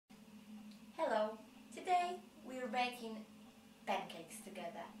Hello! Today we're baking pancakes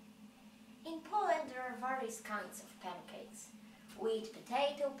together. In Poland there are various kinds of pancakes. With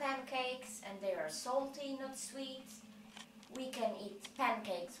potato pancakes, and they are salty, not sweet. We can eat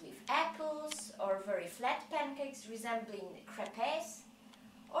pancakes with apples or very flat pancakes resembling crepes.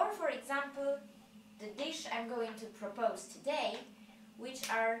 Or for example, the dish I'm going to propose today, which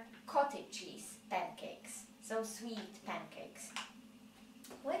are cottage cheese pancakes, so sweet pancakes.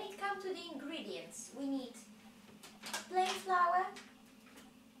 When it comes to the ingredients, we need plain flour,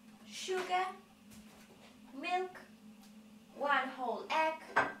 sugar, milk, 1 whole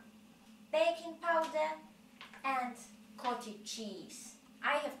egg, baking powder and cottage cheese.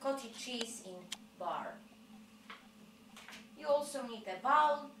 I have cottage cheese in bar. You also need a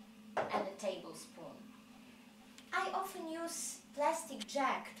bowl and a tablespoon. I often use plastic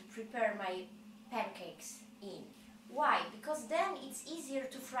jug to prepare my pancakes in. Why? Because then it's easier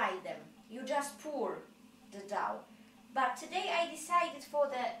to fry them. You just pour the dough. But today I decided for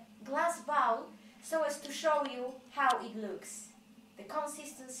the glass bowl so as to show you how it looks, the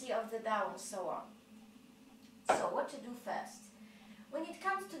consistency of the dough and so on. So what to do first? When it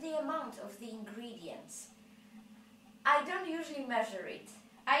comes to the amount of the ingredients, I don't usually measure it.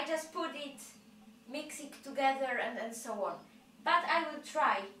 I just put it, mix it together and so on. But I will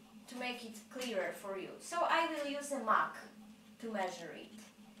try to make it clearer for you. So I will use a mug to measure it.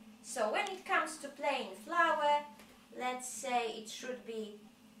 So when it comes to plain flour, let's say it should be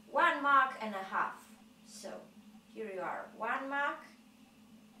 1 mug and a half. So here you are, 1 mug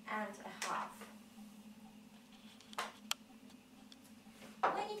and a half.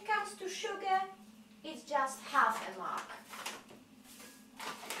 When it comes to sugar, it's just half a mug.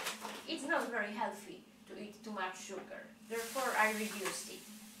 It's not very healthy to eat too much sugar, therefore I reduced it.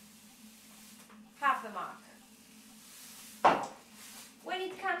 Half a mug. When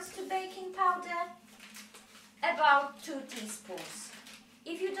it comes to baking powder, about 2 teaspoons.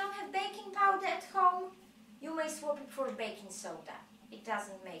 If you don't have baking powder at home, you may swap it for baking soda. It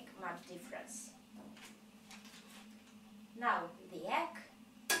doesn't make much difference. Now the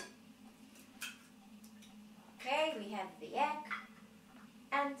egg. Okay, we have the egg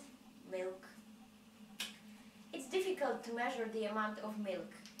and milk. It's difficult to measure the amount of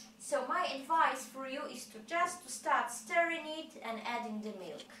milk. So my advice for you is to just start stirring it and adding the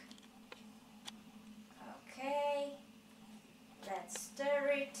milk. Okay, let's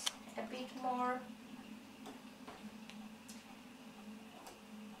stir it a bit more.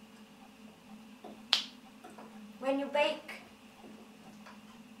 When you bake,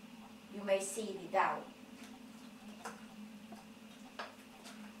 you may see the dough.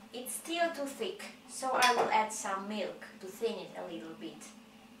 It's still too thick, so I will add some milk to thin it a little bit.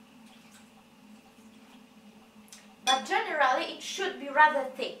 But generally it should be rather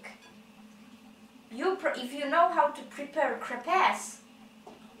thick. If you know how to prepare crepes,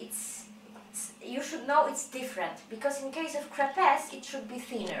 you should know it's different, because in case of crepes it should be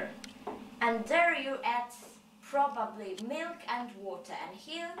thinner. And there you add probably milk and water, and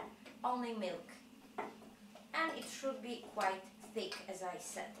here only milk. And it should be quite thick, as I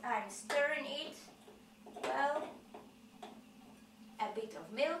said. I'm stirring it well. A bit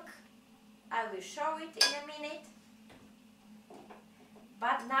of milk. I will show it in a minute.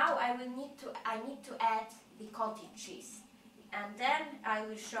 But now I need to add the cottage cheese, and then I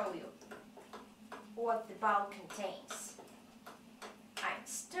will show you what the bowl contains. I'm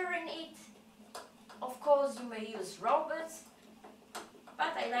stirring it. Of course you may use robots,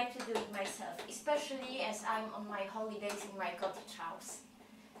 but I like to do it myself, especially as I'm on my holidays in my cottage house.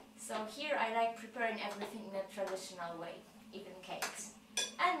 So here I like preparing everything in a traditional way, even cakes.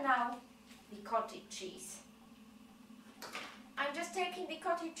 And now the cottage cheese. I'm just taking the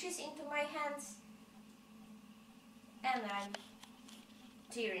cottage cheese into my hands and I'm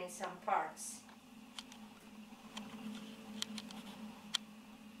tearing some parts.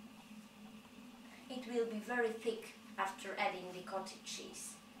 It will be very thick after adding the cottage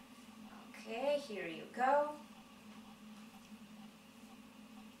cheese. Okay, here you go.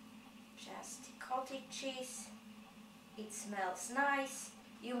 Just the cottage cheese. It smells nice.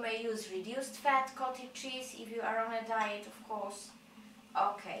 You may use reduced fat cottage cheese if you are on a diet, of course.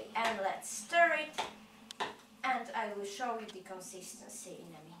 Okay, and let's stir it, and I will show you the consistency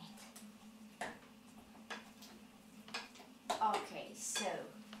in a minute. Okay, so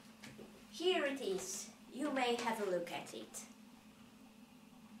here it is. You may have a look at it.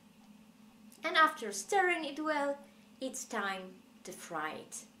 And after stirring it well, it's time to fry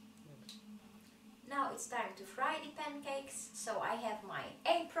it. Now it's time to fry the pancakes, so I have my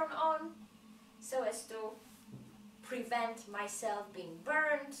apron on so as to prevent myself being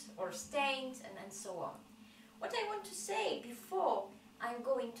burned or stained and so on. What I want to say before I'm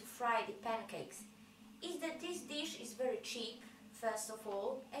going to fry the pancakes is that this dish is very cheap, first of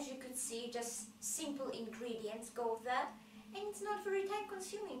all. As you could see, just simple ingredients go there, and it's not very time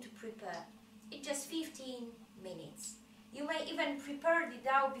consuming to prepare. It's just 15 minutes. You may even prepare the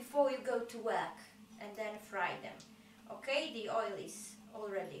dough before you go to work and then fry them. Okay, the oil is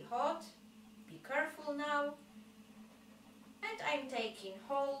already hot. Be careful now. And I'm taking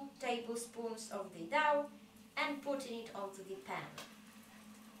whole tablespoons of the dough and putting it onto the pan.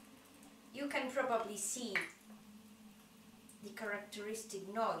 You can probably see the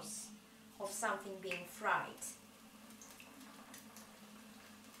characteristic noise of something being fried.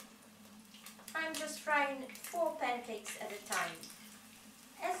 I'm just frying 4 pancakes at a time.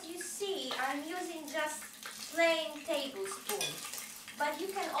 As you see, I'm using just plain tablespoons, but you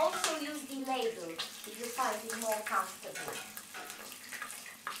can also use the ladle if you find it more comfortable.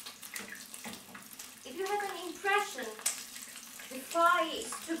 If you have an impression the fry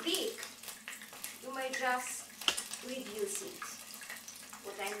is too big, you may just reduce it,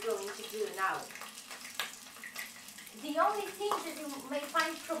 what I'm going to do now. The only thing that you may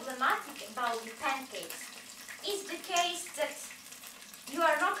find problematic about the pancakes is the case that you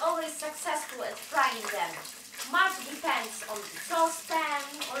are not always successful at frying them. Much depends on the saucepan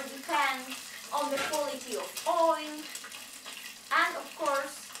or depends on the quality of oil and of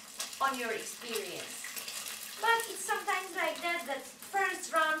course on your experience. But it's sometimes like that, that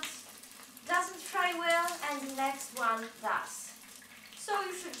first round doesn't fry well and the next one does. So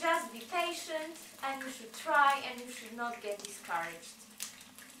you should just be patient and you should try and you should not get discouraged.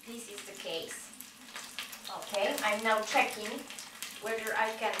 This is the case. Okay, I'm now checking whether I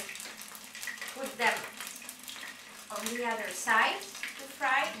can put them on the other side to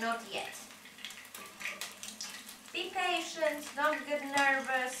fry. Not yet. Be patient, don't get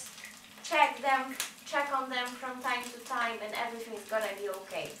nervous, check on them from time to time and everything is gonna be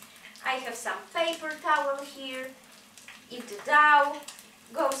okay. I have some paper towel here. If the dough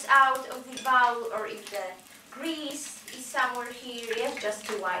goes out of the bowl or if the grease is somewhere here, yes, just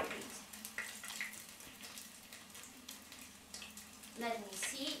to wipe it. Let me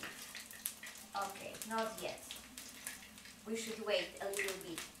see. Okay, not yet. We should wait a little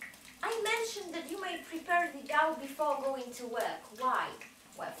bit. I mentioned that you may prepare the dough before going to work. Why?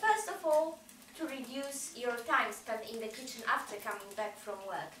 Well, first of all, to reduce your time spent in the kitchen after coming back from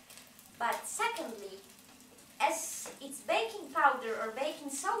work. But secondly, as it's baking powder or baking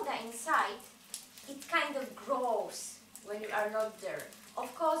soda inside, it kind of grows when you are not there.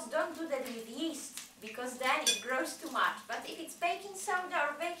 Of course, don't do that with yeast, because then it grows too much. But if it's baking soda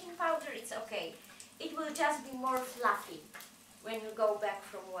or baking powder, it's okay. It will just be more fluffy when you go back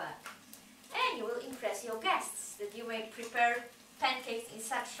from work. And you will impress your guests that you may prepare pancakes in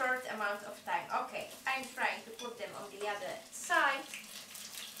such short amount of time. Okay, I'm trying to put them on the other side.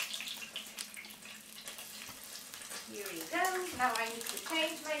 Here we go. Now I need to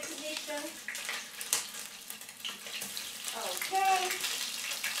change my position. Okay.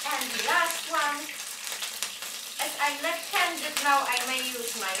 And the last one. As I'm left-handed now, I may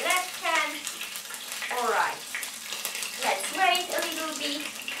use my left hand. Alright. Let's wait a little bit.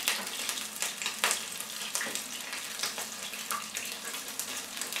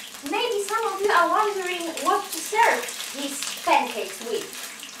 Maybe some of you are wondering what to serve these pancakes with.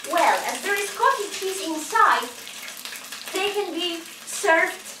 Well, as there is cottage cheese inside, they can be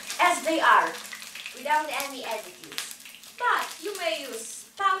served as they are, without any additives. But you may use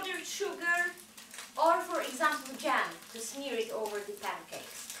powdered sugar, or for example jam, to smear it over the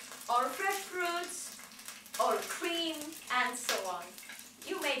pancakes. Or fresh fruits, or cream, and so on.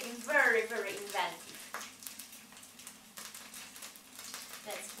 You may be very, very inventive.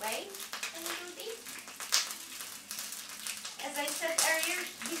 Let's wait a little bit. As I said earlier,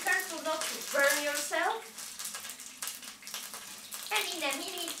 be careful not to burn yourself. And in a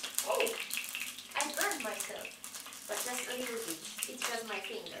minute, oh, I burned myself, but just a little bit. It's just my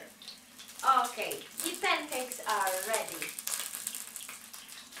finger. Okay, the pancakes are ready.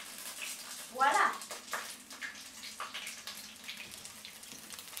 Voila!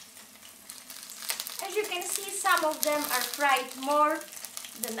 As you can see, some of them are fried more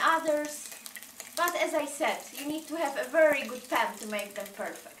than others, but as I said, you need to have a very good pan to make them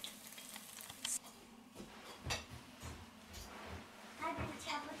perfect.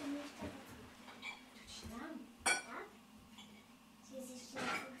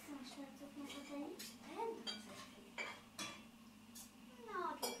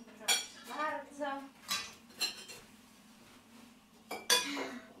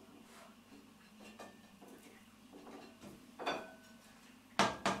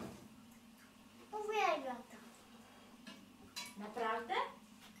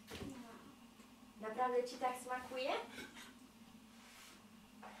 Naprawdę Ci tak smakuje?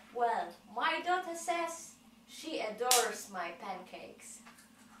 Well, my daughter says she adores my pancakes.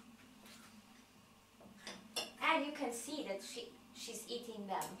 And you can see that she's eating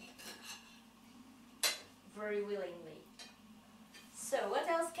them very willingly. So what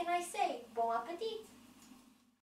else can I say? Bon appetit!